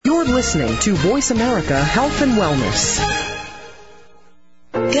listening to Voice America Health and Wellness.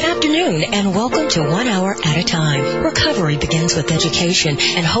 Good afternoon and welcome to 1 Hour at a Time. Recovery begins with education,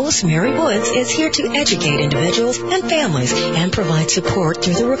 and host Mary Woods is here to educate individuals and families and provide support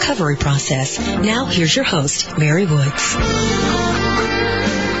through the recovery process. Now here's your host, Mary Woods.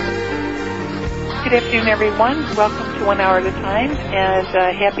 Good afternoon, everyone. Welcome to 1 Hour at a Time, and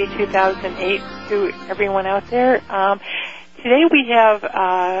happy 2008 to everyone out there. Today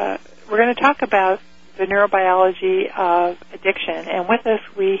we're going to talk about the neurobiology of addiction, and with us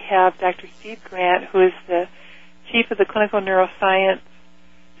we have Dr. Steve Grant, who is the chief of the clinical neuroscience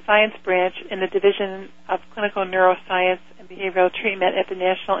branch in the Division of Clinical Neuroscience and Behavioral Treatment at the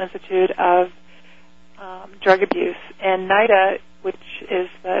National Institute of Drug Abuse. And NIDA, which is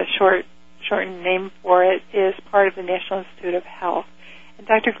the shortened name for it, is part of the National Institute of Health. And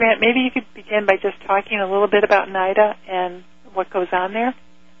Dr. Grant, maybe you could begin by just talking a little bit about NIDA and what goes on there.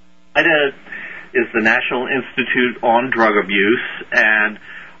 NIDA is the National Institute on Drug Abuse, and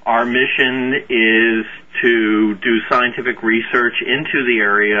our mission is to do scientific research into the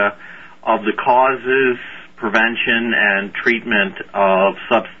area of the causes, prevention, and treatment of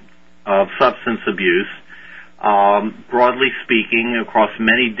substance abuse, broadly speaking, across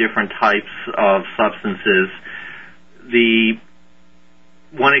many different types of substances. The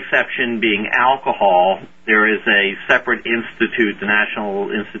one exception being alcohol. There is a separate institute, the National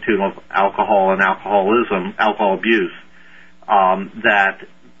Institute of Alcohol and Alcohol Abuse, that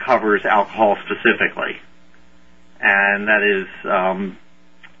covers alcohol specifically. And that is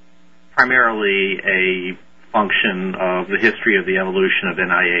primarily a function of the history of the evolution of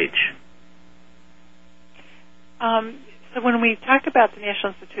NIH. So when we talk about the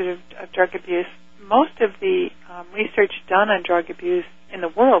National Institute of Drug Abuse, most of the research done on drug abuse in the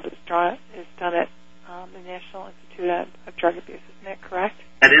world is done at the National Institute of Drug Abuse. Isn't that correct?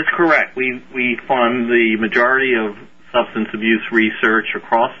 That is correct. We fund the majority of substance abuse research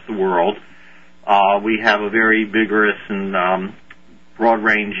across the world. We have a very vigorous and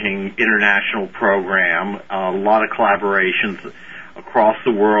broad-ranging international program, a lot of collaborations across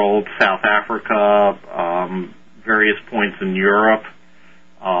the world, South Africa, various points in Europe,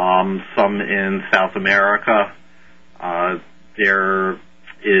 some in South America. There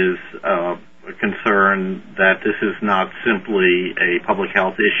is a concern that this is not simply a public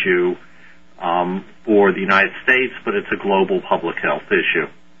health issue for the United States, but it's a global public health issue.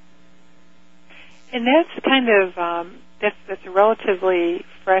 And that's kind of that's a relatively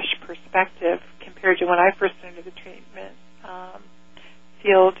fresh perspective compared to when I first entered the treatment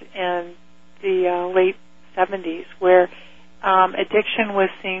field in the late 70s, where addiction was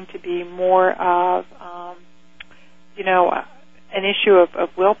seen to be more of an issue of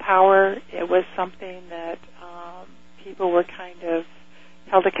willpower. It was something that people were kind of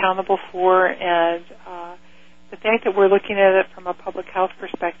held accountable for, and the fact that we're looking at it from a public health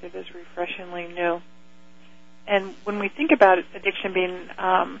perspective is refreshingly new. And when we think about addiction being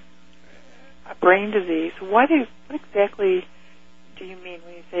a brain disease, what exactly do you mean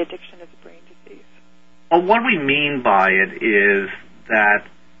when you say addiction is a brain disease? Well, what we mean by it is that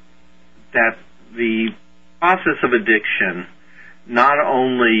the process of addiction not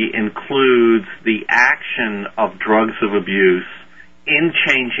only includes the action of drugs of abuse in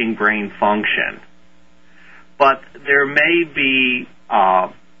changing brain function, but there may be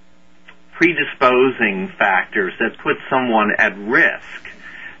predisposing factors that put someone at risk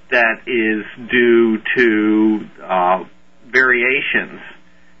that is due to variations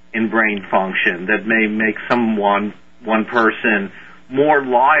in brain function that may make one person more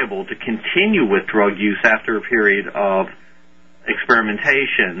liable to continue with drug use after a period of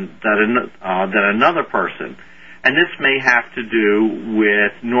experimentation than another person. And this may have to do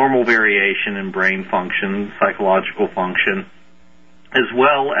with normal variation in brain function, psychological function, as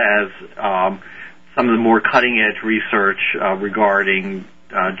well as some of the more cutting-edge research regarding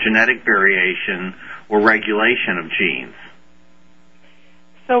genetic variation or regulation of genes.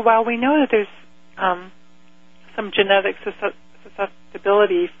 So while we know that there's some genetic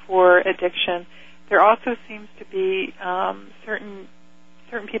susceptibility for addiction, there also seems to be certain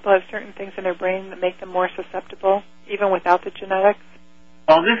people have certain things in their brain that make them more susceptible, even without the genetics.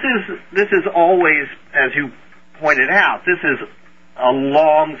 Well, this is always, as you pointed out, this is a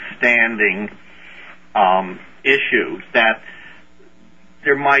long-standing issue that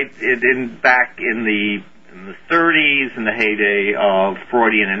there might, back in the 30s, in the heyday of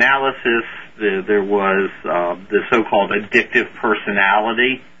Freudian analysis, there was the so-called addictive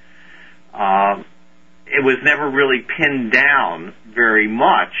personality. It was never really pinned down very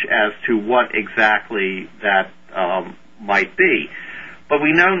much as to what exactly that might be. But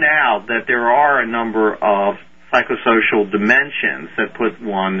we know now that there are a number of psychosocial dimensions that put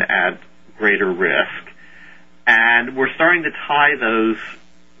one at greater risk. And we're starting to tie those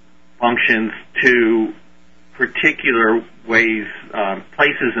functions to particular ways,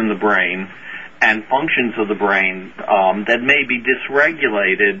 places in the brain and functions of the brain that may be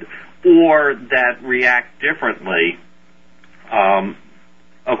dysregulated or that react differently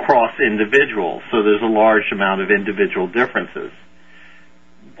across individuals. So there's a large amount of individual differences.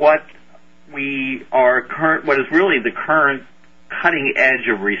 What is really the current cutting edge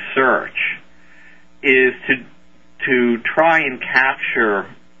of research is to try and capture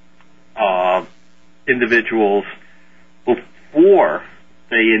individuals before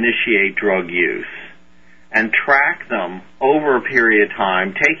they initiate drug use and track them over a period of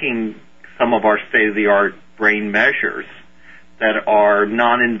time, taking some of our state-of-the-art brain measures that are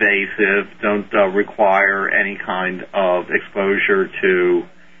non-invasive, don't require any kind of exposure to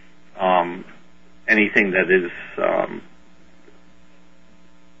anything that is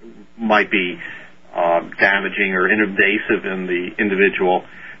might be damaging or invasive in the individual,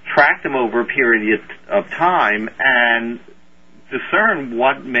 track them over a period of time and discern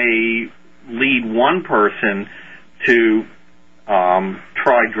what may lead one person to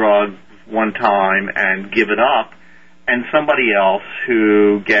try drugs one time and give it up, and somebody else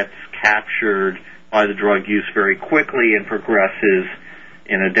who gets captured by the drug use very quickly and progresses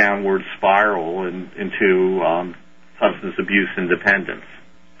in a downward spiral into substance abuse and dependence.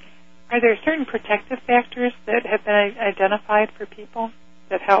 Are there certain protective factors that have been identified for people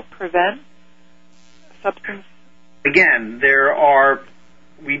that help prevent substance? Again,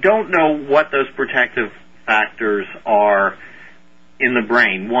 we don't know what those protective factors are in the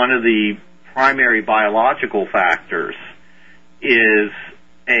brain. One of the primary biological factors is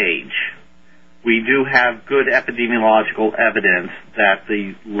age. We do have good epidemiological evidence that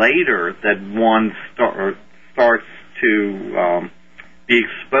the later that one starts to be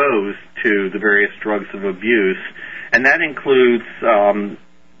exposed to the various drugs of abuse, and that includes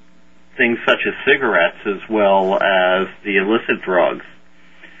things such as cigarettes as well as the illicit drugs,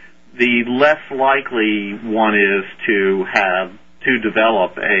 the less likely one is to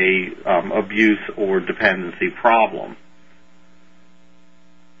develop a abuse or dependency problem.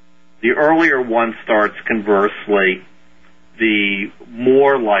 The earlier one starts, conversely, the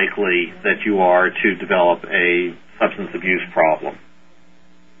more likely that you are to develop a substance abuse problem.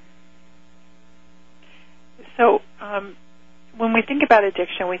 So when we think about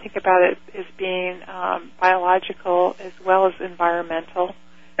addiction, we think about it as being biological as well as environmental.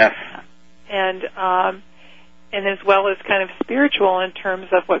 Yes. And as well as kind of spiritual in terms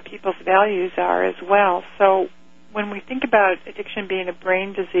of what people's values are as well. So when we think about addiction being a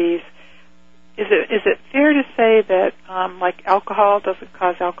brain disease, is it fair to say that like alcohol doesn't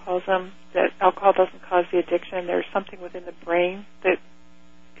cause alcoholism, that alcohol doesn't cause the addiction, there's something within the brain that,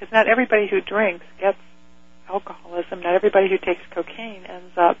 because not everybody who drinks gets alcoholism, not everybody who takes cocaine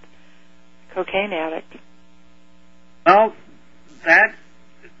ends up a cocaine addict. Well,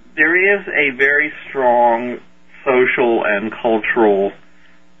 there is a very strong social and cultural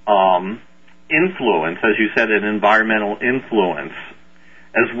influence, as you said, an environmental influence,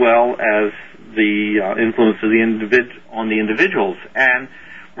 as well as the influence of on the individuals. And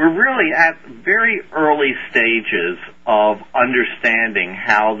we're really at very early stages of understanding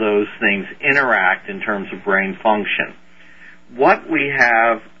how those things interact in terms of brain function. What we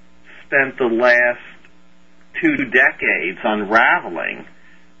have spent the last 2 decades unraveling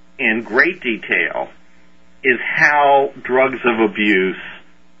in great detail is how drugs of abuse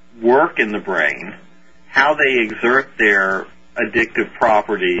work in the brain, how they exert their addictive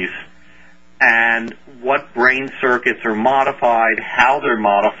properties, and what brain circuits are modified, how they're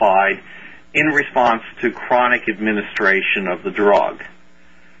modified in response to chronic administration of the drug.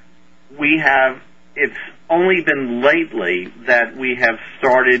 It's only been lately that we have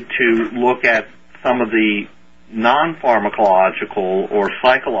started to look at some of the non-pharmacological or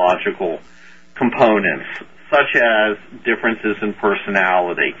psychological components, such as differences in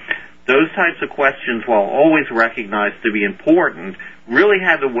personality. Those types of questions, while always recognized to be important, really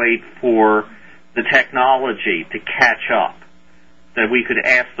had to wait for the technology to catch up, that we could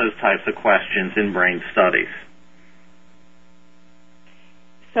ask those types of questions in brain studies.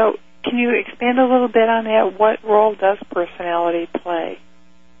 So can you expand a little bit on that? What role does personality play?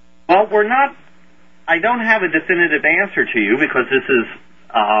 Well, I don't have a definitive answer to you, because this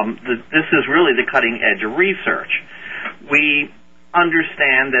is really the cutting edge of research. We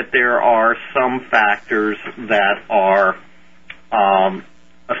understand that there are some factors that are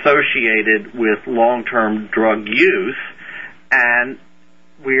associated with long-term drug use, and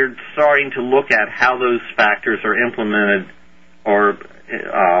we're starting to look at how those factors are implemented, or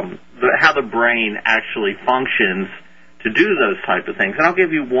how the brain actually functions to do those type of things. And I'll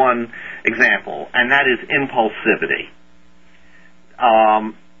give you one example, and that is impulsivity.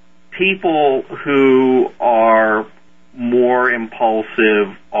 People who are more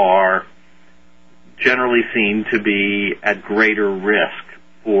impulsive are generally seen to be at greater risk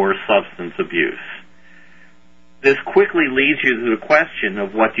for substance abuse. This quickly leads you to the question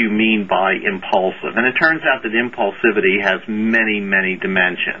of what do you mean by impulsive. And it turns out that impulsivity has many, many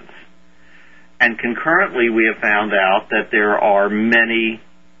dimensions. And concurrently, we have found out that there are many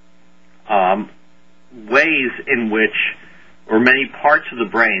ways in which, or many parts of the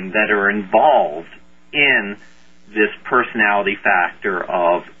brain that are involved in this personality factor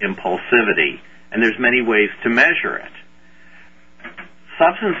of impulsivity. And there's many ways to measure it.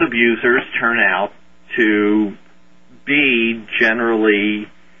 Substance abusers turn out to be generally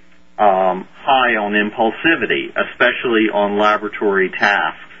high on impulsivity, especially on laboratory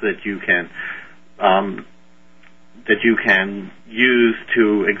tasks that you can use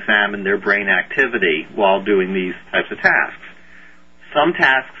to examine their brain activity while doing these types of tasks. Some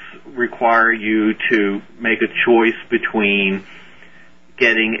tasks require you to make a choice between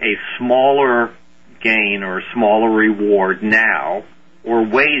getting a smaller gain or a smaller reward now or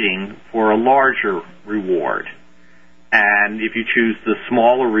waiting for a larger reward. And if you choose the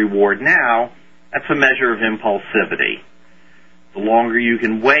smaller reward now, that's a measure of impulsivity. The longer you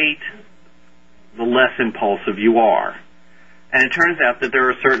can wait, the less impulsive you are. And it turns out that there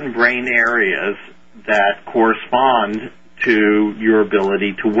are certain brain areas that correspond to your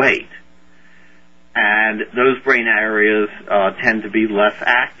ability to wait. And those brain areas tend to be less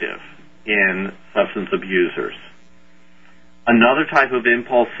active in substance abusers. Another type of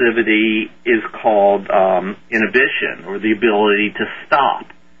impulsivity is called inhibition, or the ability to stop.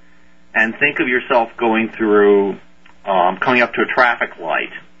 And think of yourself coming up to a traffic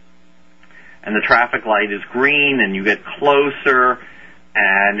light. And the traffic light is green, and you get closer,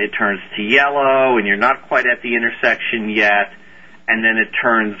 and it turns to yellow, and you're not quite at the intersection yet, and then it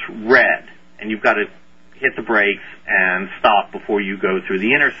turns red, and you've got to hit the brakes and stop before you go through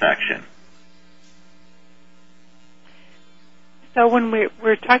the intersection. So when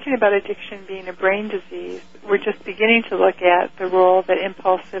we're talking about addiction being a brain disease, we're just beginning to look at the role that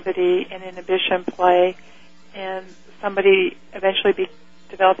impulsivity and inhibition play, and somebody eventually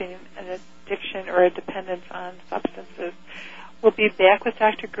developing an addiction or a dependence on substances. We'll be back with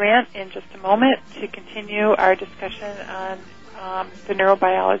Dr. Grant in just a moment to continue our discussion on the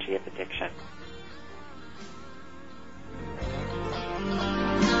neurobiology of addiction.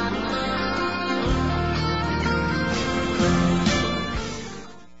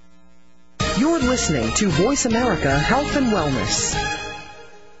 You're listening to Voice America Health and Wellness.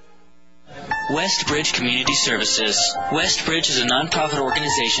 Westbridge Community Services. Westbridge is a nonprofit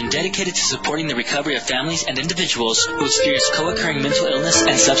organization dedicated to supporting the recovery of families and individuals who experience co-occurring mental illness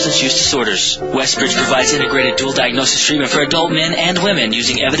and substance use disorders. Westbridge provides integrated dual diagnosis treatment for adult men and women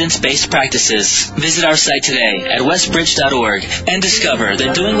using evidence-based practices. Visit our site today at westbridge.org and discover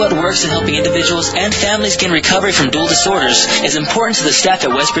that doing what works in helping individuals and families gain recovery from dual disorders is important to the staff at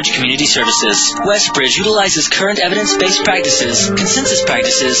Westbridge Community Services. Westbridge utilizes current evidence-based practices, consensus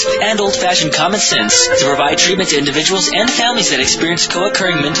practices, and old-fashioned common sense to provide treatment to individuals and families that experience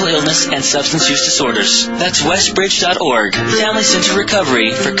co-occurring mental illness and substance use disorders. That's westbridge.org, Family Center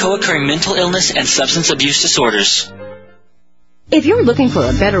Recovery for co-occurring mental illness and substance abuse disorders. If you're looking for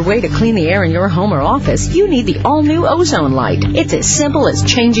a better way to clean the air in your home or office, you need the all-new ozone light. It's as simple as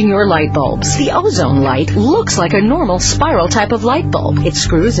changing your light bulbs. The ozone light looks like a normal spiral type of light bulb. It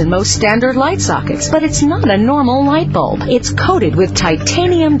screws in most standard light sockets, but it's not a normal light bulb. It's coated with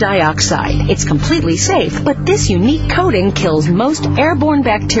titanium dioxide. It's completely safe, but this unique coating kills most airborne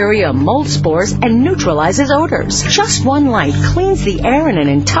bacteria, mold spores, and neutralizes odors. Just one light cleans the air in an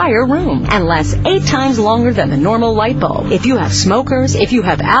entire room and lasts 8 times longer than the normal light bulb. If you have smokers, if you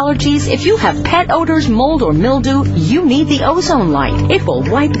have allergies, if you have pet odors, mold, or mildew, you need the ozone light. It will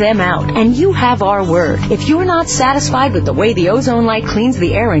wipe them out, and you have our word. If you're not satisfied with the way the ozone light cleans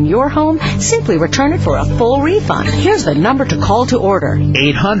the air in your home, simply return it for a full refund. Here's the number to call to order.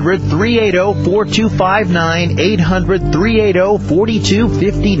 800-380-4259,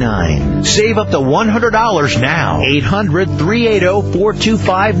 800-380-4259. Save up to $100 now.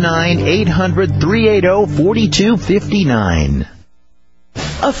 800-380-4259, 800-380-4259.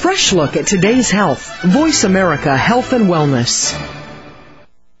 A fresh look at today's health. Voice America Health and Wellness.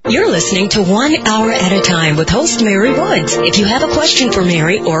 You're listening to 1 Hour at a Time with host Mary Woods. If you have a question for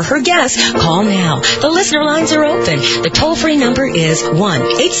Mary or her guest, call now. The listener lines are open. The toll-free number is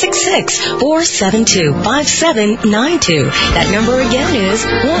 1-866-472-5792. That number again is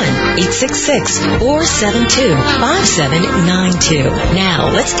 1-866-472-5792. Now,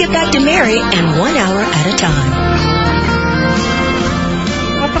 let's get back to Mary and 1 Hour at a Time.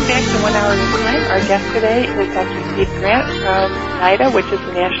 Welcome back to 1 Hour at a Time. Our guest today is Dr. Steve Grant from NIDA, which is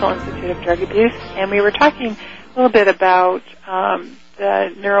the National Institute of Drug Abuse, and we were talking a little bit about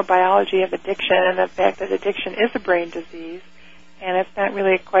the neurobiology of addiction and the fact that addiction is a brain disease, and it's not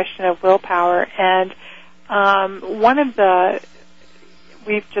really a question of willpower. And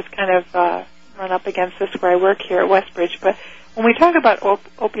we've just kind of run up against this where I work here at Westbridge, but when we talk about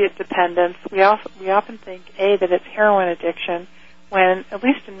opiate dependence, we often think, A, that it's heroin addiction, when, at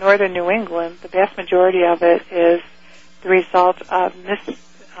least in northern New England, the vast majority of it is the result of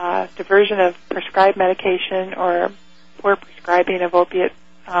diversion of prescribed medication or poor prescribing of opiate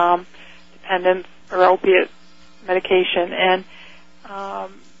dependence or opiate medication. And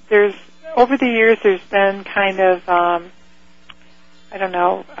over the years, there's been kind of,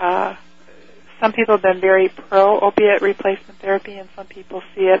 some people have been very pro-opiate replacement therapy, and some people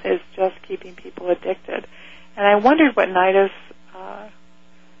see it as just keeping people addicted. And I wondered what NIDA's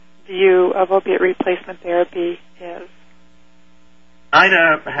view of opiate replacement therapy is.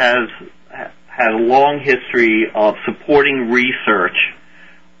 NIDA has had a long history of supporting research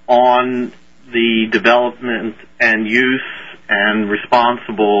on the development and use and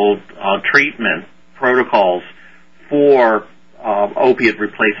responsible treatment protocols for opiate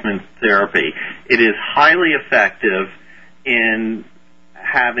replacement therapy. It is highly effective in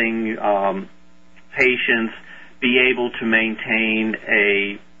having patients be able to maintain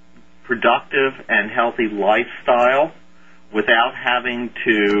a productive and healthy lifestyle without having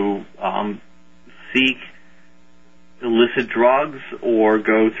to seek illicit drugs or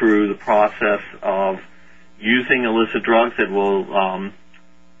go through the process of using illicit drugs that will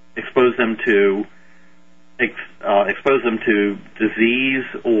expose them to disease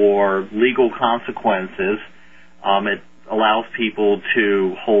or legal consequences. It allows people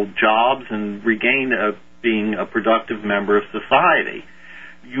to hold jobs and regain being a productive member of society.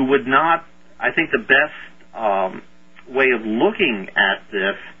 You would not, I think the best way of looking at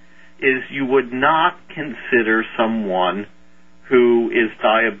this is you would not consider someone who is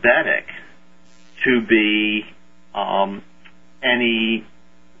diabetic to be any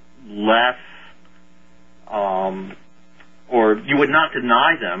less, or you would not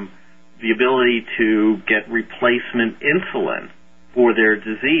deny them the ability to get replacement insulin for their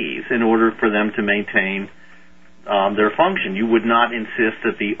disease in order for them to maintain their function. You would not insist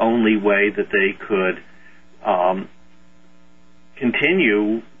that the only way that they could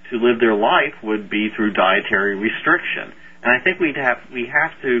continue to live their life would be through dietary restriction. And I think we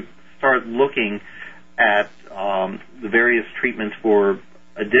have to start looking at the various treatments for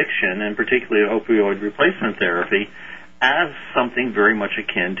addiction, and particularly opioid replacement therapy, as something very much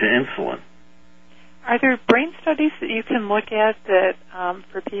akin to insulin. Are there brain studies that you can look at that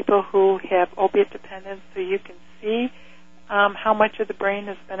for people who have opiate dependence, so you can see how much of the brain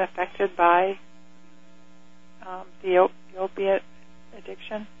has been affected by the opiate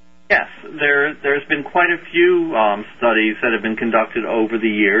addiction? Yes, there's been quite a few studies that have been conducted over the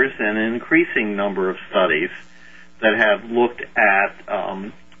years, and an increasing number of studies that have looked at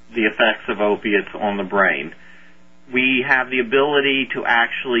the effects of opiates on the brain. We have the ability to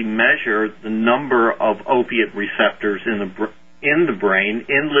actually measure the number of opiate receptors in the brain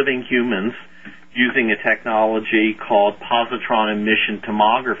in living humans using a technology called positron emission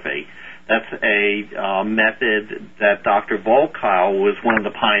tomography. That's a method that Dr. Volkow was one of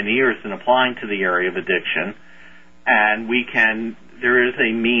the pioneers in applying to the area of addiction, and there is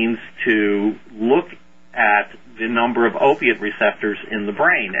a means to look at the number of opiate receptors in the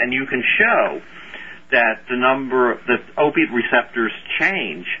brain, and you can show that that opiate receptors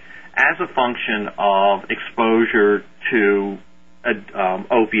change as a function of exposure to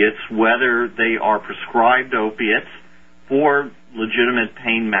opiates, whether they are prescribed opiates for legitimate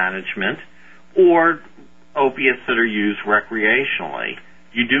pain management or opiates that are used recreationally.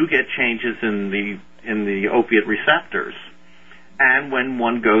 You do get changes in the opiate receptors, and when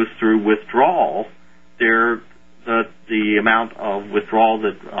one goes through withdrawal, the amount of withdrawal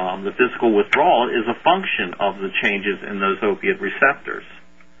the physical withdrawal is a function of the changes in those opiate receptors.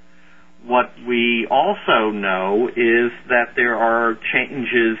 What we also know is that there are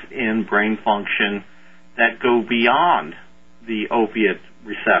changes in brain function that go beyond the opiate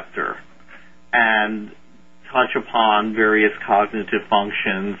receptor, and touch upon various cognitive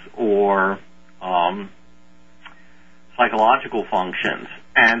functions or psychological functions,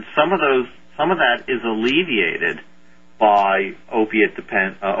 and some of that is alleviated by opiate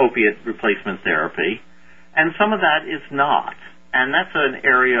replacement therapy, and some of that is not, and that's an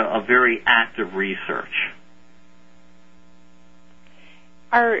area of very active research.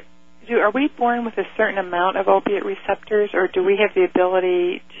 Are we born with a certain amount of opiate receptors, or do we have the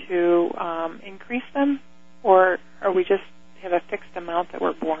ability to increase them, or are we just have a fixed amount that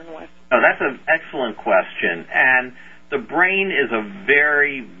we're born with? Oh, that's an excellent question, and the brain is a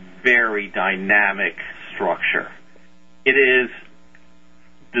very, very dynamic structure. It is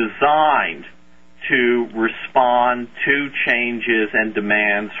designed to respond to changes and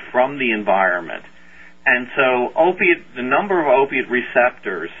demands from the environment. And so the number of opiate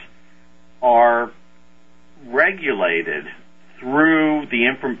receptors are regulated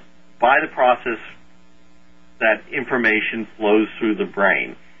by the process that information flows through the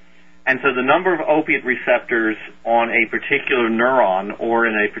brain. And so the number of opiate receptors on a particular neuron or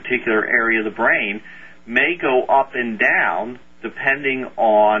in a particular area of the brain may go up and down depending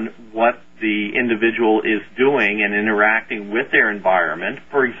on what the individual is doing and interacting with their environment.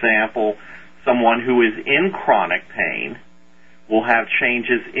 For example, someone who is in chronic pain will have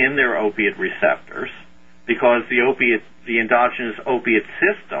changes in their opiate receptors because the endogenous opiate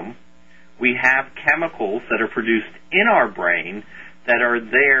system, we have chemicals that are produced in our brain that are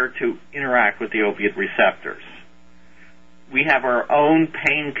there to interact with the opiate receptors. We have our own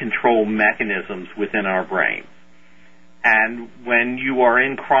pain control mechanisms within our brain. And when you are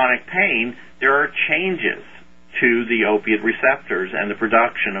in chronic pain, there are changes to the opiate receptors and the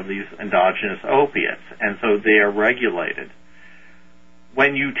production of these endogenous opiates, and so they are regulated.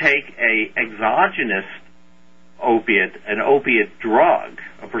 When you take an exogenous opiate, an opiate drug,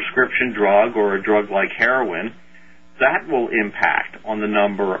 a prescription drug or a drug like heroin, that will impact on the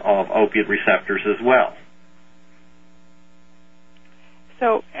number of opiate receptors as well.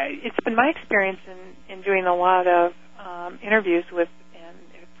 So it's been my experience in doing a lot of interviews with and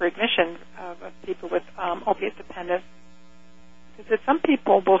for admission of people with opiate dependence, is that some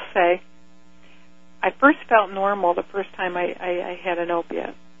people will say, I first felt normal the first time I had an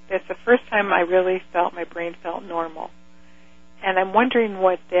opiate. It's the first time I really felt my brain felt normal. And I'm wondering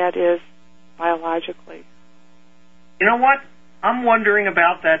what that is biologically. You know what? I'm wondering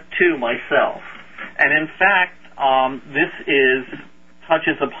about that too myself. And in fact, this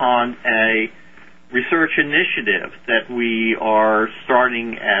touches upon a research initiative that we are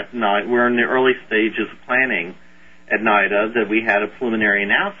starting at NIDA. We're in the early stages of planning at NIDA that we had a preliminary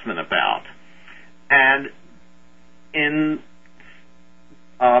announcement about. And in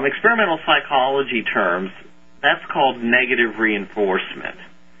experimental psychology terms, that's called negative reinforcement.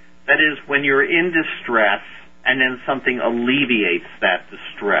 That is, when you're in distress and then something alleviates that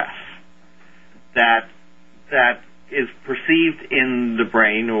distress, that is perceived in the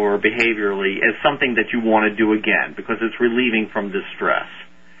brain or behaviorally as something that you want to do again because it's relieving from distress.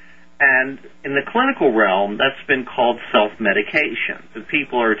 And in the clinical realm, that's been called self-medication, that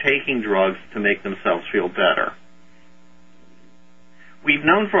people are taking drugs to make themselves feel better. We've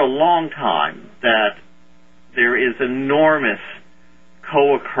known for a long time that there is enormous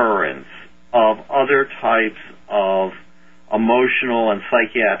co-occurrence of other types of emotional and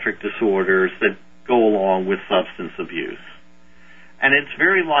psychiatric disorders that go along with substance abuse. And it's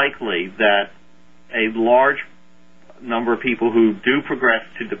very likely that a large number of people who do progress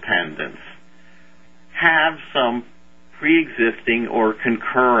to dependence have some pre-existing or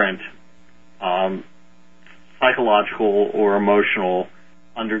concurrent psychological or emotional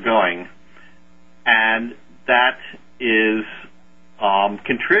undergoing, and that is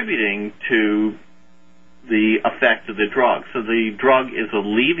contributing to the effect of the drug. So the drug is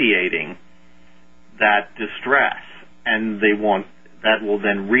alleviating that distress, and that will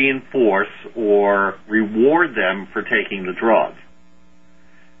then reinforce or reward them for taking the drug.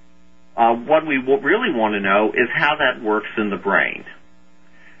 What we really want to know is how that works in the brain.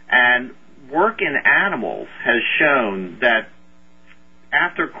 And work in animals has shown that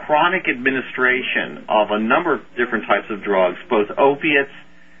after chronic administration of a number of different types of drugs, both opiates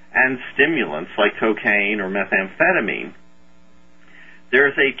and stimulants like cocaine or methamphetamine,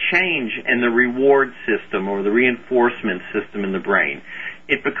 there's a change in the reward system or the reinforcement system in the brain.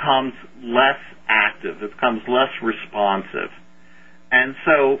 It becomes less active. It becomes less responsive. And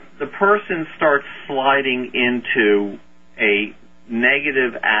so the person starts sliding into a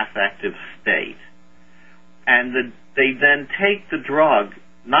negative affective state. And they then take the drug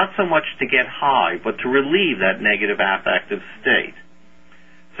not so much to get high, but to relieve that negative affective state.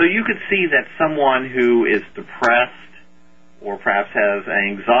 So you could see that someone who is depressed or perhaps has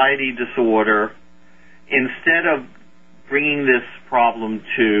an anxiety disorder, instead of bringing this problem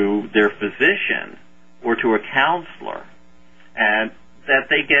to their physician or to a counselor, and that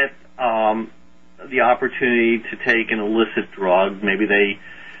they get the opportunity to take an illicit drug. Maybe they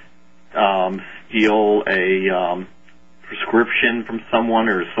steal a prescription from someone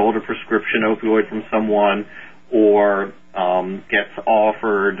or sold a prescription opioid from someone, or gets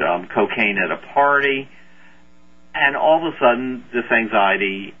offered cocaine at a party, and all of a sudden this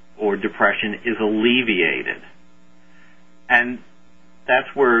anxiety or depression is alleviated. And that's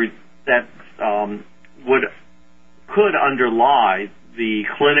where that could underlie the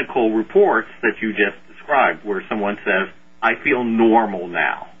clinical reports that you just described, where someone says, I feel normal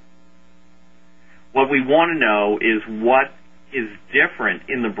now. What we want to know is what is different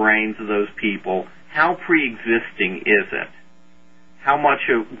in the brains of those people. How pre-existing is it? How much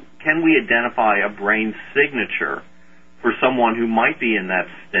can we identify a brain signature for someone who might be in that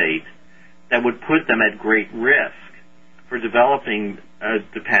state that would put them at great risk for developing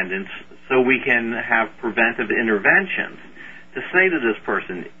dependence, so we can have preventive interventions to say to this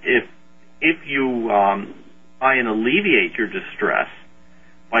person, if you try and alleviate your distress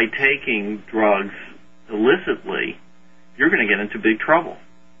by taking drugs illicitly, you're going to get into big trouble.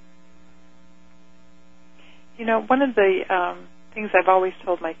 You know, one of the things I've always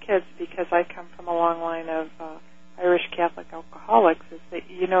told my kids, because I come from a long line of Irish Catholic alcoholics, is that,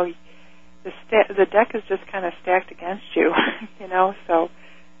 you know, the deck is just kind of stacked against you, you know, so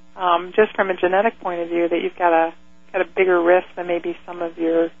just from a genetic point of view, that you've got a bigger risk than maybe some of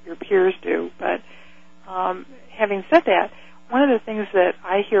your peers do. But having said that, one of the things that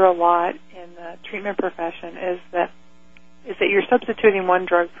I hear a lot in the treatment profession is that you're substituting one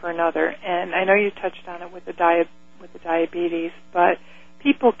drug for another. And I know you touched on it with the diabetes, but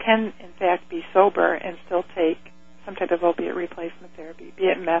people can in fact be sober and still take some type of opiate replacement therapy, be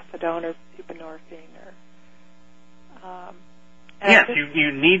it methadone or buprenorphine or. Yes,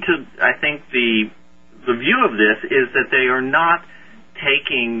 you need to. I think the view of this is that they are not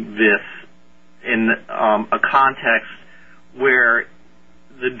taking this in a context where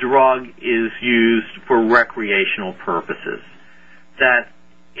the drug is used for recreational purposes, that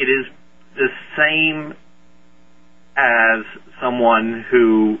it is the same as someone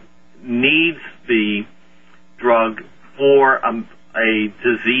who needs the drug for a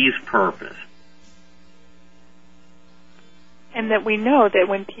disease purpose. And that we know that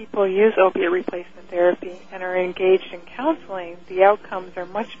when people use opiate replacement therapy and are engaged in counseling, the outcomes are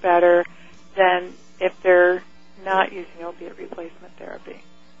much better than if they're not using opiate replacement therapy.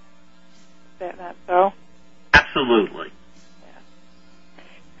 Is that not so? Absolutely. Yeah.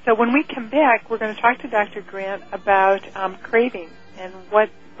 So when we come back, we're going to talk to Dr. Grant about cravings and what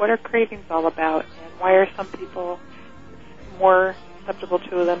are cravings all about, and why are some people more susceptible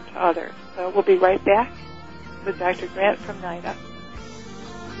to them to others. So we'll be right back with Dr. Grant from NIDA.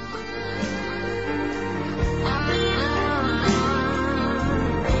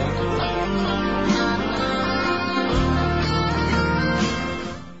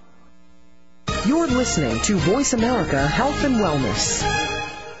 You're listening to Voice America Health and Wellness.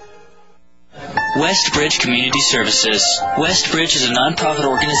 Westbridge Community Services. Westbridge is a nonprofit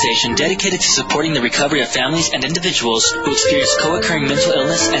organization dedicated to supporting the recovery of families and individuals who experience co-occurring mental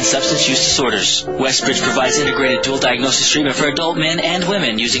illness and substance use disorders. Westbridge provides integrated dual diagnosis treatment for adult men and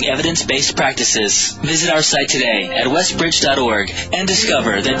women using evidence-based practices. Visit our site today at westbridge.org and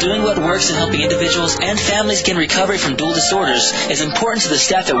discover that doing what works in helping individuals and families gain recovery from dual disorders is important to the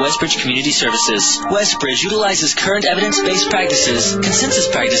staff at Westbridge Community Services. Westbridge utilizes current evidence-based practices, consensus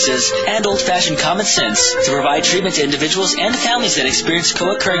practices, and old-fashioned common sense to provide treatment to individuals and families that experience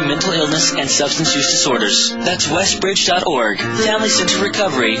co-occurring mental illness and substance use disorders. That's westbridge.org, family-centered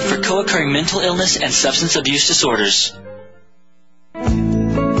recovery for co-occurring mental illness and substance abuse disorders.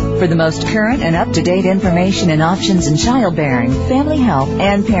 For the most current and up-to-date information and options in childbearing, family health,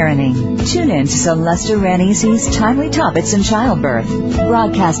 and parenting, tune in to Celeste Ranisi's Timely Topics in Childbirth,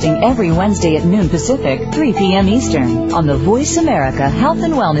 broadcasting every Wednesday at noon Pacific, 3 p.m. Eastern, on the Voice America Health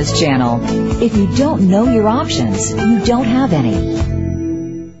and Wellness Channel. If you don't know your options, you don't have any.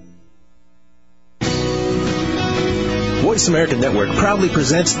 Voice America Network proudly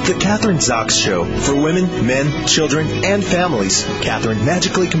presents The Catherine Zox Show for women, men, children, and families. Catherine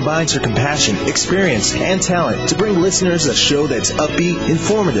magically combines her compassion, experience, and talent to bring listeners a show that's upbeat,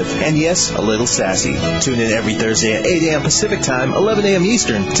 informative, and yes, a little sassy. Tune in every Thursday at 8 a.m. Pacific Time, 11 a.m.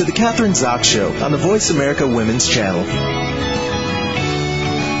 Eastern to The Catherine Zox Show on the Voice America Women's Channel.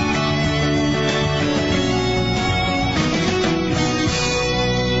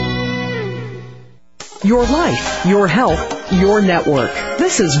 Your life, your health, your network.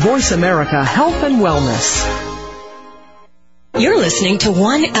 This is Voice America Health and Wellness. You're listening to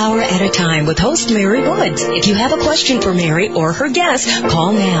 1 Hour at a Time with host Mary Woods. If you have a question for Mary or her guest,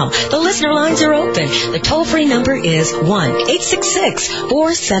 call now. The listener lines are open. The toll-free number is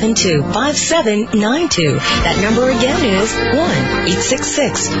 1-866-472-5792. That number again is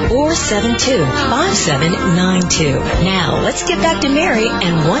 1-866-472-5792. Now, let's get back to Mary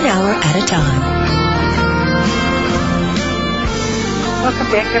and 1 Hour at a Time.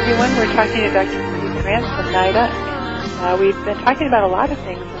 Welcome back, everyone. We're talking to Dr. Steve Grant from NIDA. We've been talking about a lot of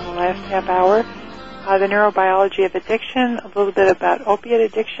things in the last half hour. The neurobiology of addiction, a little bit about opiate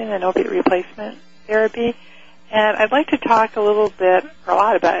addiction and opiate replacement therapy. And I'd like to talk a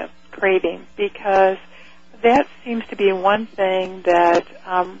lot about craving, because that seems to be one thing that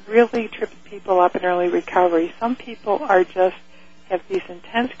really trips people up in early recovery. Some people have these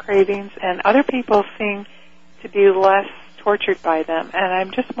intense cravings, and other people seem to be less tortured by them. And I'm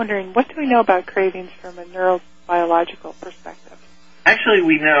just wondering, what do we know about cravings from a neurobiological perspective? Actually,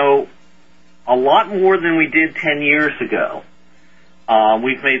 we know a lot more than we did 10 years ago.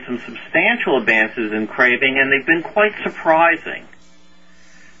 We've made some substantial advances in craving, and they've been quite surprising.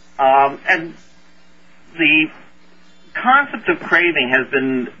 And the concept of craving has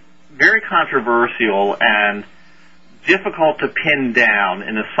been very controversial and difficult to pin down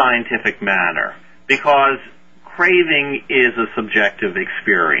in a scientific manner, because craving is a subjective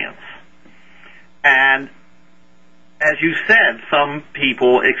experience. And as you said, some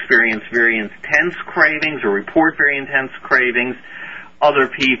people experience very intense cravings or report very intense cravings. Other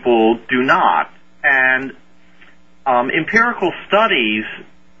people do not. And empirical studies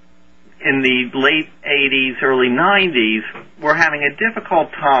in the late 80s, early 90s were having a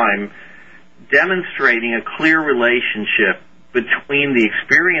difficult time demonstrating a clear relationship between the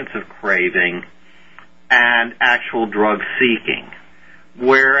experience of craving and actual drug seeking.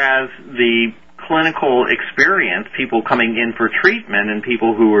 Whereas the clinical experience, people coming in for treatment and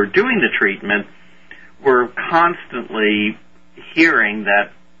people who were doing the treatment, were constantly hearing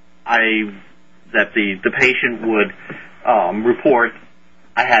that the patient would report,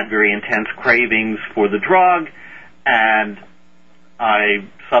 I had very intense cravings for the drug, and I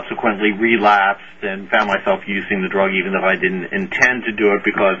subsequently relapsed and found myself using the drug even though I didn't intend to do it,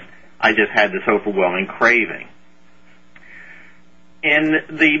 because I just had this overwhelming craving. In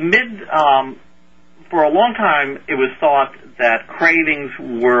the for a long time, it was thought that cravings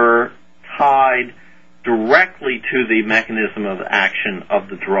were tied directly to the mechanism of action of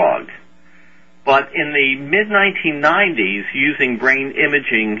the drug. But in the mid-1990s, using brain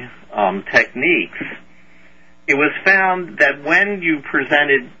imaging techniques, it was found that when you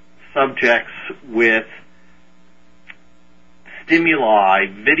presented subjects with stimuli,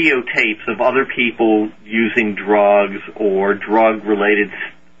 videotapes of other people using drugs or drug-related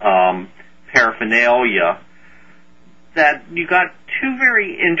paraphernalia, that you got two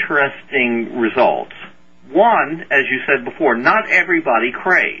very interesting results. One, as you said before, not everybody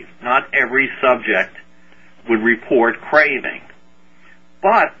craved. Not every subject would report craving.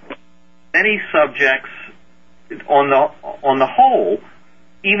 But many subjects, on the whole,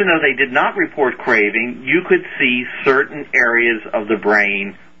 even though they did not report craving, you could see certain areas of the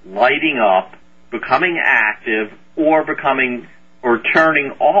brain lighting up, becoming active, or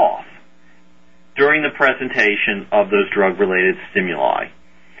turning off during the presentation of those drug-related stimuli.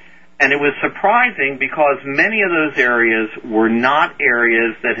 And it was surprising because many of those areas were not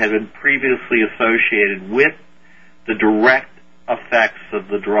areas that had been previously associated with the direct effects of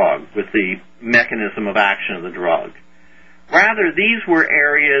the drug, with the mechanism of action of the drug. Rather, these were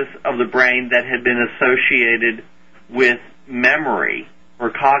areas of the brain that had been associated with memory or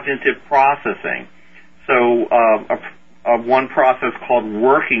cognitive processing. So one process called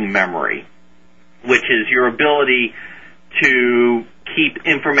working memory, which is your ability to keep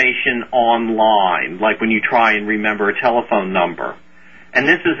information online, like when you try and remember a telephone number. And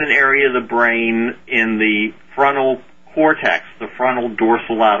this is an area of the brain in the frontal cortex, the frontal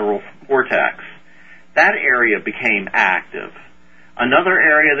dorsolateral cortex. That area became active. Another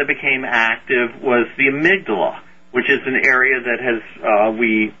area that became active was the amygdala, which is an area that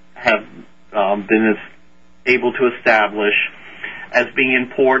we have been able to establish as being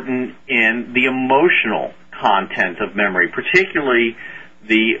important in the emotional content of memory, particularly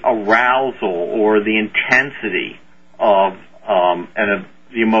the arousal or the intensity of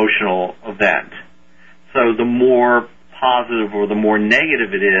the emotional event. So the more positive or the more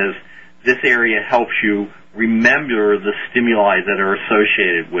negative it is, this area helps you remember the stimuli that are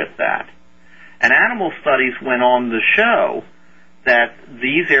associated with that. And animal studies went on to show that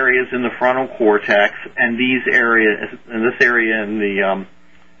these areas in the frontal cortex and this area in the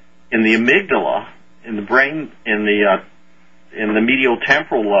amygdala, in the brain, in the medial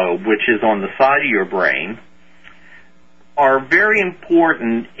temporal lobe, which is on the side of your brain, are very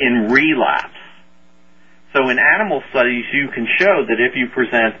important in relapse. So in animal studies, you can show that if you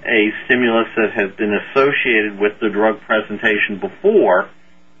present a stimulus that has been associated with the drug presentation before,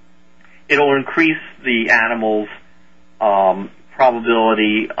 it'll increase the animal's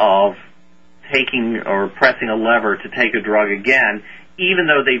probability of taking or pressing a lever to take a drug again, even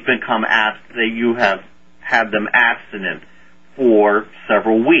though they've become you have had them abstinent for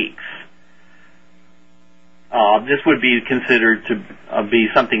several weeks. This would be considered to be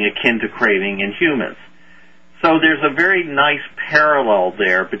something akin to craving in humans. So there's a very nice parallel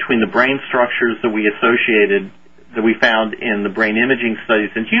there between the brain structures that we found in the brain imaging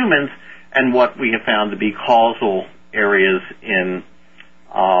studies in humans and what we have found to be causal areas in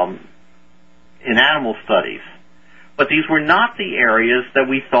animal studies. But these were not the areas that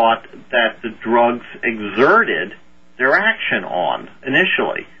we thought that the drugs exerted their action on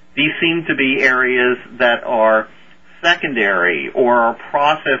initially. These seem to be areas that are secondary or are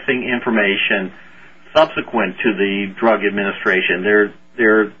processing information subsequent to the drug administration.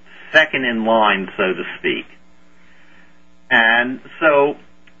 They're second in line, so to speak. And so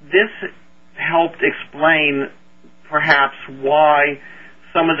this helped explain perhaps why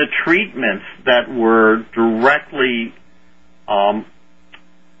some of the treatments that were directly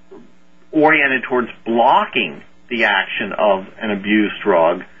oriented towards blocking the action of an abused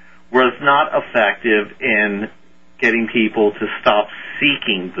drug was not effective in getting people to stop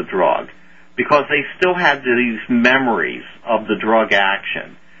seeking the drug, because they still had these memories of the drug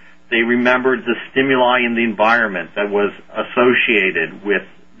action. They remembered the stimuli in the environment that was associated with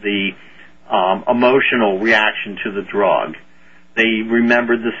the emotional reaction to the drug. They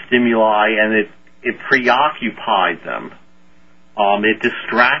remembered the stimuli, and it preoccupied them. It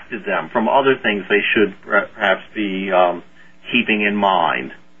distracted them from other things they should perhaps be keeping in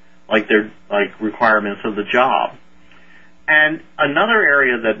mind, like requirements of the job. And another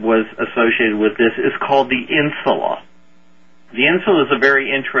area that was associated with this is called the insula. The insula is a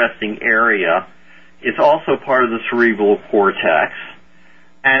very interesting area. It's also part of the cerebral cortex,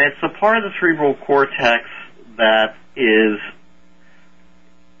 and it's the part of the cerebral cortex that is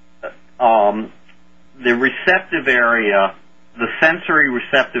the receptive area, the sensory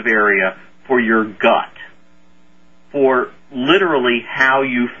receptive area for your gut, for literally how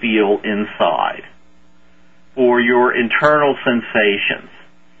you feel inside, for your internal sensations.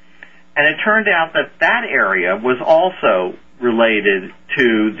 And it turned out that that area was also related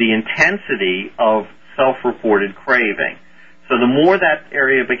to the intensity of self-reported craving. So the more that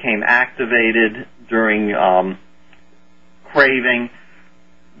area became activated during craving,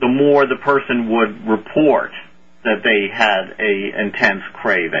 the more the person would report that they had a intense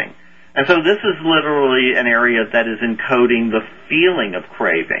craving. And so this is literally an area that is encoding the feeling of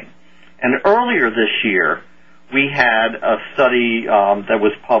craving. And earlier this year, we had a study that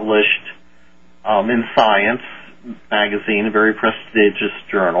was published in Science magazine, a very prestigious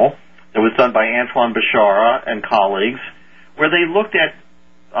journal, that was done by Antoine Bechara and colleagues, where they looked at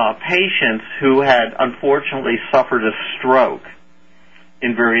patients who had unfortunately suffered a stroke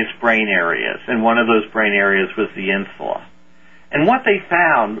in various brain areas, and one of those brain areas was the insula. And what they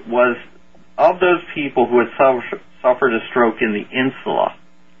found was, of those people who had suffered a stroke in the insula,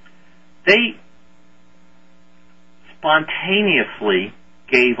 they spontaneously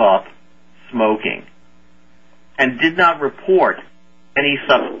gave up smoking and did not report any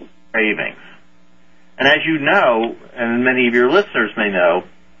substance cravings. And as you know, and many of your listeners may know,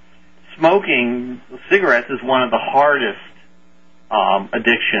 smoking cigarettes is one of the hardest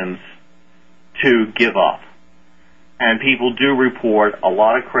addictions to give up. And people do report a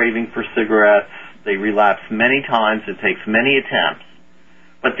lot of craving for cigarettes. They relapse many times. It takes many attempts.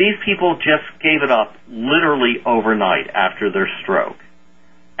 But these people just gave it up literally overnight after their stroke.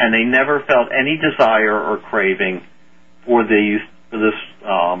 And they never felt any desire or craving for the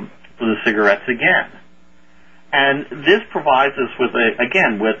cigarettes again. And this provides us with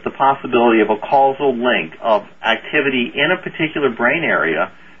with the possibility of a causal link of activity in a particular brain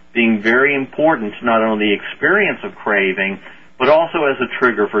area being very important to not only the experience of craving, but also as a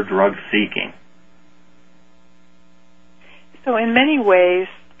trigger for drug seeking. So in many ways,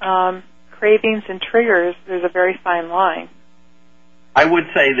 cravings and triggers, there's a very fine line. I would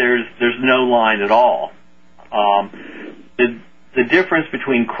say there's no line at all. The difference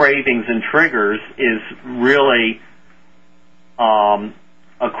between cravings and triggers is really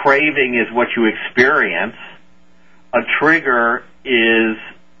a craving is what you experience. a trigger is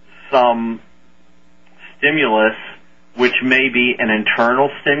some stimulus, which may be an internal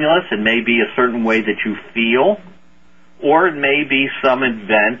stimulus, it may be a certain way that you feel, or it may be some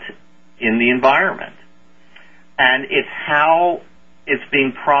event in the environment. And it's how it's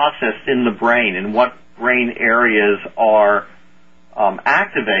being processed in the brain and what brain areas are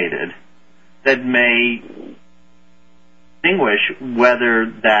activated that may distinguish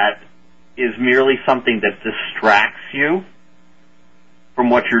whether that is merely something that distracts you from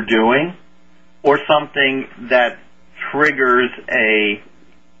what you're doing or something that triggers a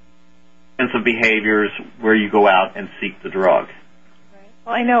sense of behaviors where you go out and seek the drug. Right.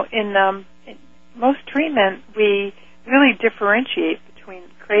 Well, I know in most treatment we really differentiate between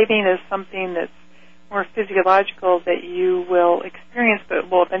craving as something that's more physiological that you will experience but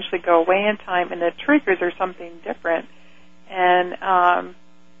will eventually go away in time, and the triggers are something different. And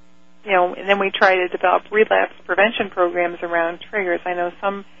and then we try to develop relapse prevention programs around triggers. I know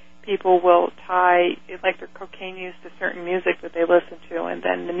some people will tie electric cocaine use to certain music that they listen to, and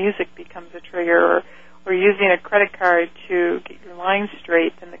then the music becomes a trigger, or using a credit card to get your lines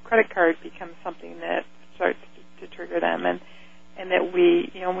straight, and the credit card becomes something that starts to trigger them. And that we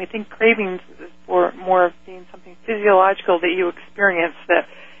think cravings is more of being something physiological that you experience, that,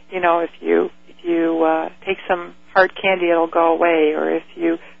 if you take some hard candy, it'll go away, or if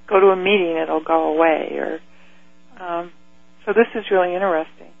you go to a meeting, it'll go away, or so this is really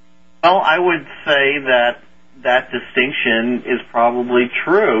interesting. Well, I would say that distinction is probably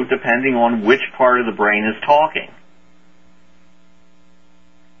true depending on which part of the brain is talking.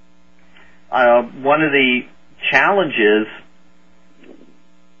 One of the challenges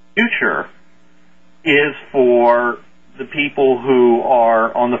future is for the people who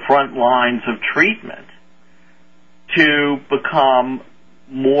are on the front lines of treatment to become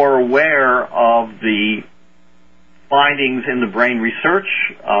more aware of the findings in the brain research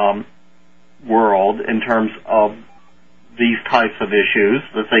world in terms of these types of issues,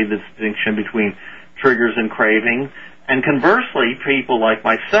 let's say the distinction between triggers and craving, and conversely, people like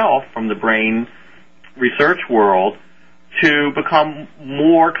myself from the brain research world to become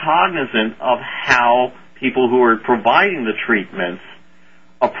more cognizant of how people who are providing the treatments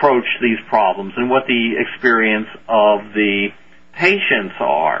approach these problems and what the experience of the patients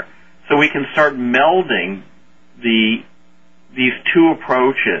are. So we can start melding these two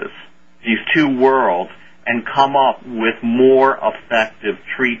approaches, these two worlds, and come up with more effective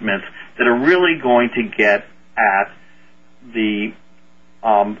treatments that are really going to get at the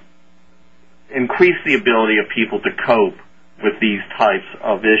increase the ability of people to cope with these types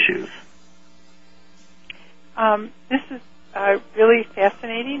of issues. This is really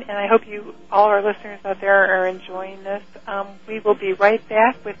fascinating, and I hope all our listeners out there are enjoying this. We will be right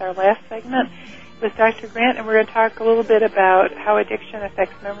back with our last segment with Dr. Grant, and we're going to talk a little bit about how addiction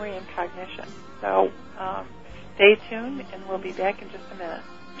affects memory and cognition. So stay tuned, and we'll be back in just a minute.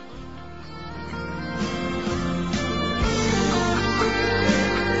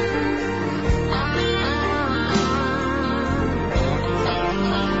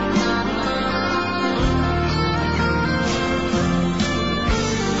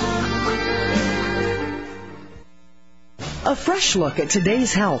 A fresh look at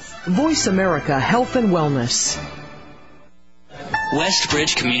today's health. Voice America Health and Wellness.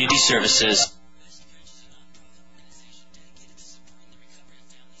 Westbridge Community Services.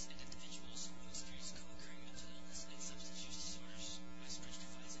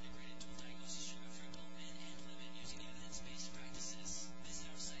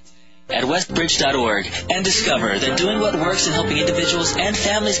 At westbridge.org and discover that doing what works in helping individuals and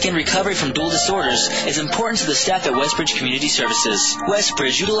families gain recovery from dual disorders is important to the staff at Westbridge Community Services.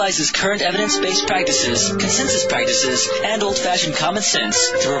 Westbridge utilizes current evidence-based practices, consensus practices, and old-fashioned common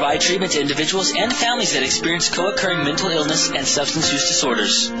sense to provide treatment to individuals and families that experience co-occurring mental illness and substance use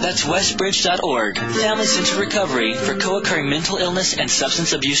disorders. That's westbridge.org, family-centered recovery for co-occurring mental illness and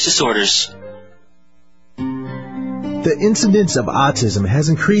substance abuse disorders. The incidence of autism has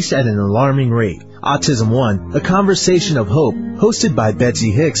increased at an alarming rate. Autism One, a conversation of hope, hosted by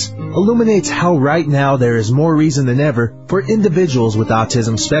Betsy Hicks, illuminates how right now there is more reason than ever for individuals with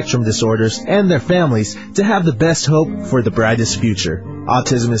autism spectrum disorders and their families to have the best hope for the brightest future.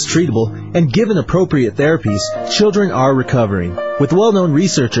 Autism is treatable, and given appropriate therapies, children are recovering. With well-known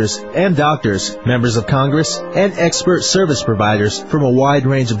researchers and doctors, members of Congress, and expert service providers from a wide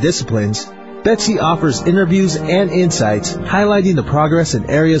range of disciplines, Betsy offers interviews and insights highlighting the progress in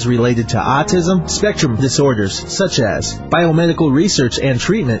areas related to autism spectrum disorders such as biomedical research and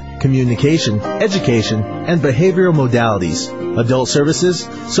treatment communication, education, and behavioral modalities, adult services,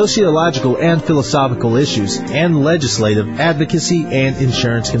 sociological and philosophical issues, and legislative advocacy and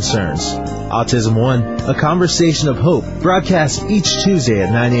insurance concerns. Autism One, a conversation of hope, broadcast each Tuesday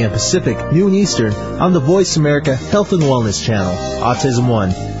at 9 a.m. Pacific, noon Eastern, on the Voice America Health and Wellness Channel. Autism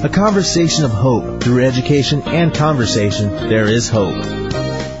One, a conversation of hope. Through education and conversation, there is hope.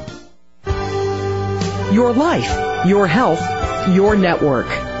 Your life, your health, your network.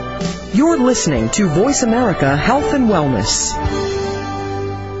 You're listening to Voice America Health and Wellness.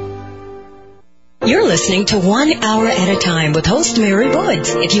 You're listening to 1 Hour at a Time with host Mary Woods.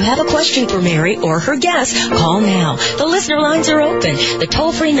 If you have a question for Mary or her guest, call now. The listener lines are open. The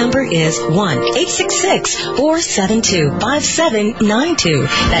toll-free number is 1-866-472-5792.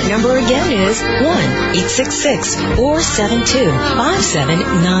 That number again is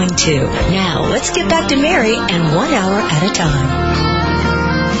 1-866-472-5792. Now, let's get back to Mary and 1 Hour at a Time.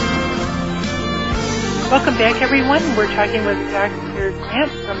 Welcome back, everyone. We're talking with Dr.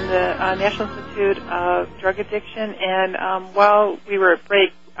 Grant from the National Institute of Drug Addiction. And while we were at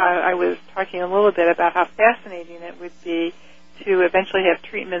break, I was talking a little bit about how fascinating it would be to eventually have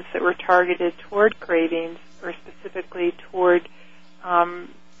treatments that were targeted toward cravings or specifically toward to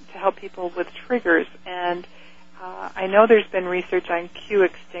help people with triggers. And I know there's been research on cue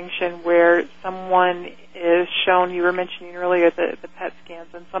extinction where someone is shown, you were mentioning earlier the PET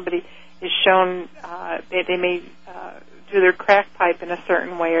scans, and somebody is shown they may do their crack pipe in a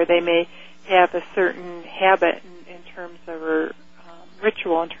certain way, or they may have a certain habit in terms of or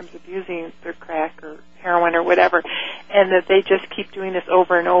ritual in terms of using their crack or heroin or whatever, and that they just keep doing this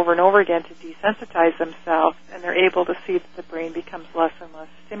over and over and over again to desensitize themselves, and they're able to see that the brain becomes less and less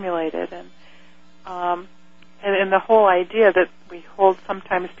stimulated. And the whole idea that we hold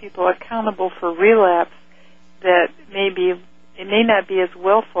sometimes people accountable for relapse, that maybe it may not be as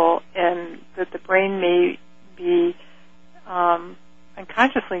willful, and that the brain may be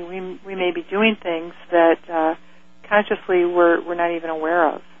unconsciously we may be doing things that consciously we're not even aware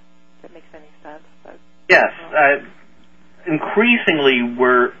of. If that makes any sense. But, yes, increasingly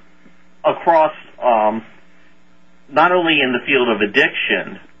we're across not only in the field of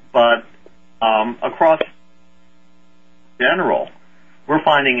addiction, but across general, we're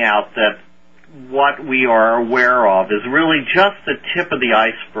finding out that what we are aware of is really just the tip of the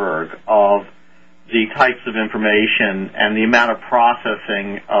iceberg of the types of information and the amount of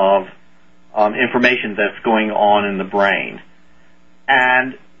processing of information that's going on in the brain.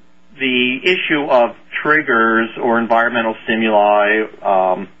 And the issue of triggers or environmental stimuli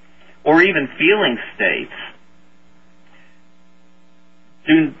or even feeling states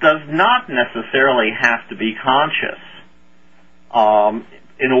does not necessarily have to be conscious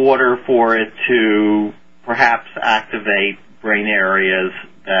in order for it to perhaps activate brain areas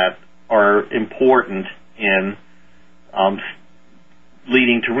that are important in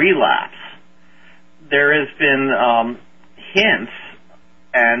leading to relapse. There has been hints,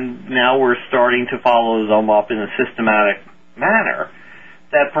 and now we're starting to follow them up in a systematic manner,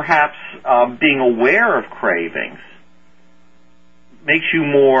 that perhaps being aware of cravings makes you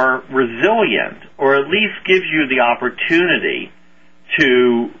more resilient, or at least gives you the opportunity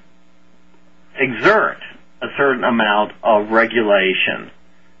to exert a certain amount of regulation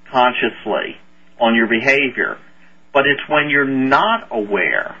consciously on your behavior. But it's when you're not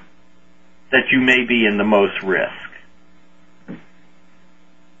aware that you may be in the most risk.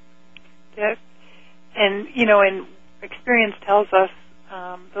 Yes. And, and experience tells us,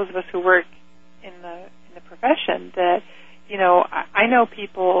 those of us who work in the profession, that, I know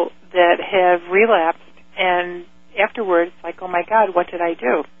people that have relapsed, and afterwards, like, oh my God, what did I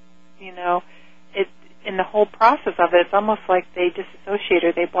do? In the whole process of it, it's almost like they disassociate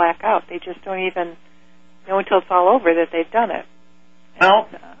or they black out. They just don't even know until it's all over that they've done it. Well,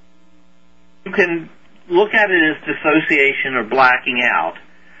 you can look at it as dissociation or blacking out,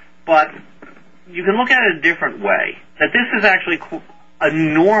 but you can look at it a different way, that this is actually a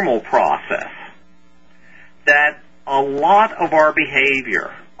normal process, that a lot of our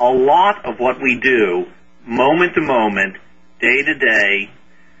behavior, a lot of what we do, moment to moment, day to day,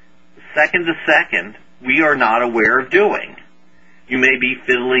 second to second, we are not aware of doing. You may be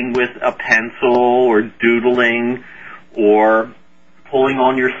fiddling with a pencil or doodling or pulling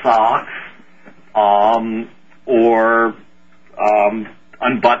on your socks or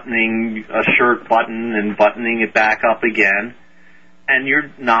unbuttoning a shirt button and buttoning it back up again, and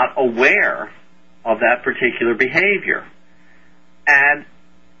you're not aware of that particular behavior. And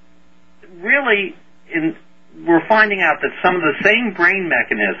really, we're finding out that some of the same brain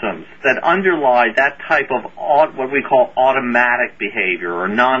mechanisms that underlie that type of what we call automatic behavior or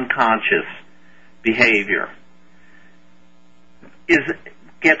non-conscious behavior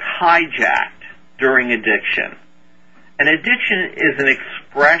gets hijacked during addiction. And addiction is an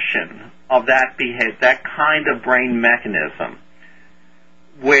expression of that kind of brain mechanism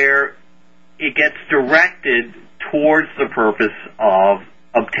where it gets directed towards the purpose of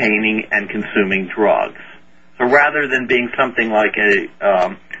obtaining and consuming drugs. So rather than being something like a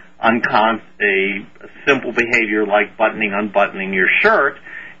simple behavior like unbuttoning your shirt,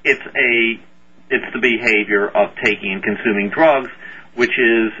 it's the behavior of taking and consuming drugs, which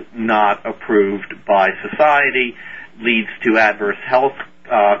is not approved by society, leads to adverse health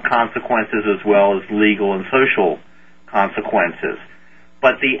consequences as well as legal and social consequences.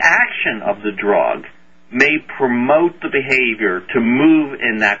 But the action of the drug may promote the behavior to move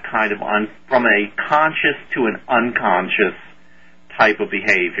in that kind of from a conscious to an unconscious type of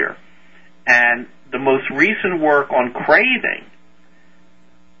behavior. And the most recent work on craving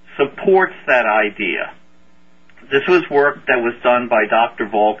supports that idea. This was work that was done by Dr.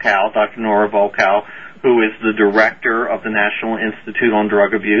 Volkow, Dr. Nora Volkow, who is the director of the National Institute on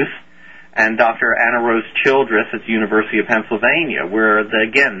Drug Abuse, and Dr. Anna Rose Childress at the University of Pennsylvania, where,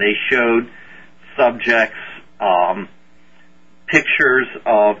 they showed subjects pictures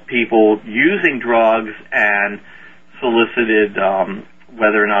of people using drugs and solicited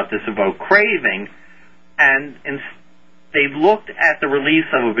whether or not this evoked craving, and they looked at the release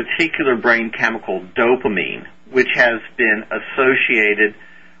of a particular brain chemical, dopamine, which has been associated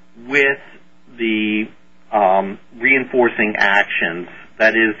with the reinforcing actions,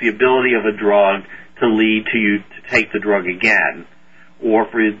 that is, the ability of a drug to lead to you to take the drug again, or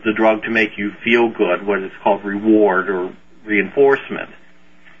for the drug to make you feel good, what is called reward or reinforcement.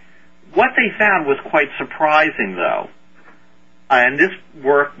 What they found was quite surprising, though, and this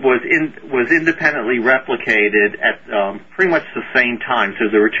work was independently replicated at pretty much the same time. So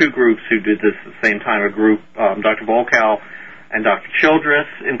there were two groups who did this at the same time, a group, Dr. Volkow and Dr. Childress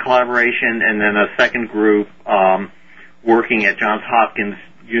in collaboration, and then a second group working at Johns Hopkins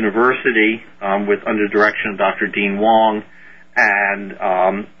University under the direction of Dr. Dean Wong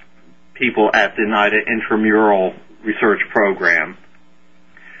and people at the NIDA intramural research program.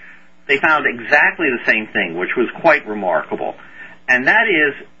 They found exactly the same thing, which was quite remarkable. And that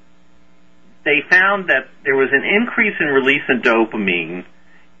is, they found that there was an increase in release of dopamine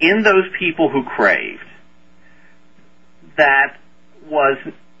in those people who craved that was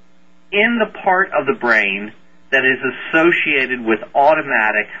in the part of the brain that is associated with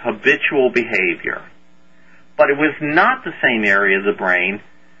automatic habitual behavior. But it was not the same area of the brain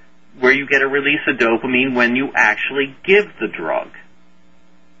where you get a release of dopamine when you actually give the drug.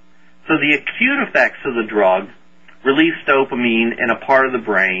 So the acute effects of the drug release dopamine in a part of the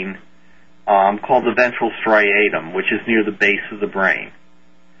brain called the ventral striatum, which is near the base of the brain.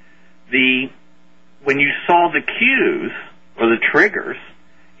 When you saw the cues or the triggers,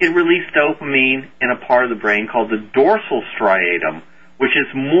 it released dopamine in a part of the brain called the dorsal striatum, which is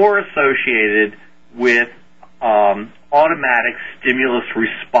more associated with automatic stimulus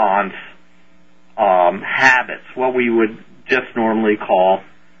response habits, what we would just normally call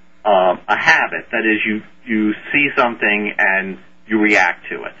a habit. That is, you see something and you react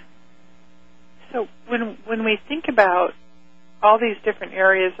to it. So when we think about all these different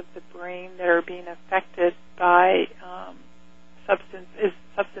areas of the brain that are being affected by substance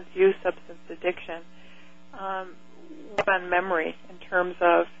use, substance addiction, on memory in terms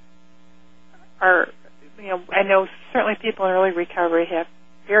of I know certainly people in early recovery have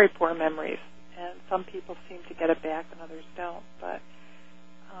very poor memories, and some people seem to get it back and others don't. But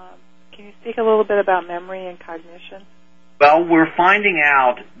can you speak a little bit about memory and cognition? Well, we're finding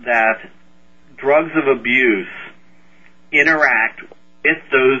out that drugs of abuse interact with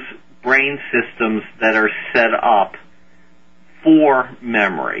those brain systems that are set up for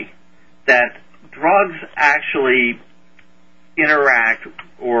memory, that drugs actually interact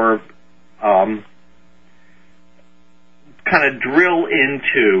or kind of drill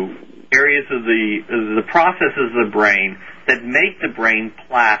into areas of the processes of the brain that make the brain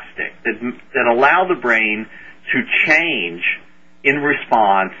plastic, that allow the brain to change in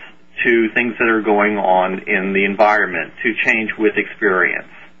response to things that are going on in the environment, to change with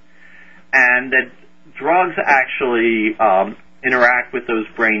experience. And that drugs actually interact with those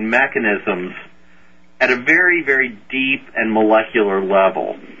brain mechanisms at a very, very deep and molecular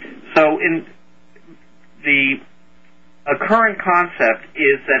level. So a current concept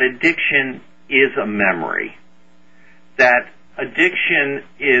is that addiction is a memory, that addiction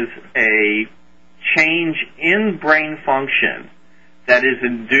is a change in brain function that is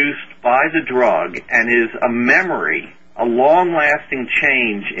induced by the drug and is a memory, a long-lasting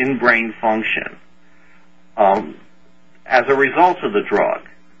change in brain function as a result of the drug.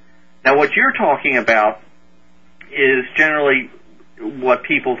 Now, what you're talking about is generally what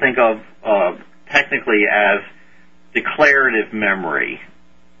people think of technically as declarative memory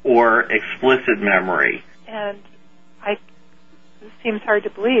or explicit memory. And this seems hard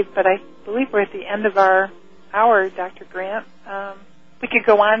to believe, but I believe we're at the end of our hour, Dr. Grant. We could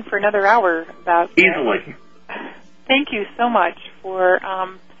go on for another hour about easily. Thank you so much for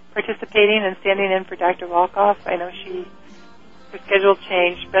participating and standing in for Dr. Volkow. I know her schedule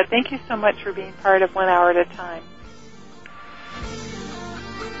changed, but thank you so much for being part of 1 hour at a time.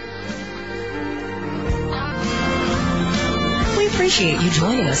 We appreciate you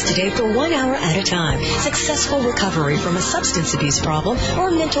joining us today for 1 hour at a time. Successful recovery from a substance abuse problem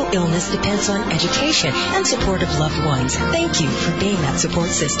or mental illness depends on education and support of loved ones. Thank you for being that support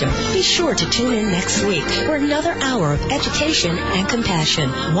system. Be sure to tune in next week for another hour of education and compassion.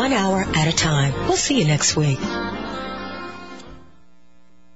 1 hour at a time. We'll see you next week.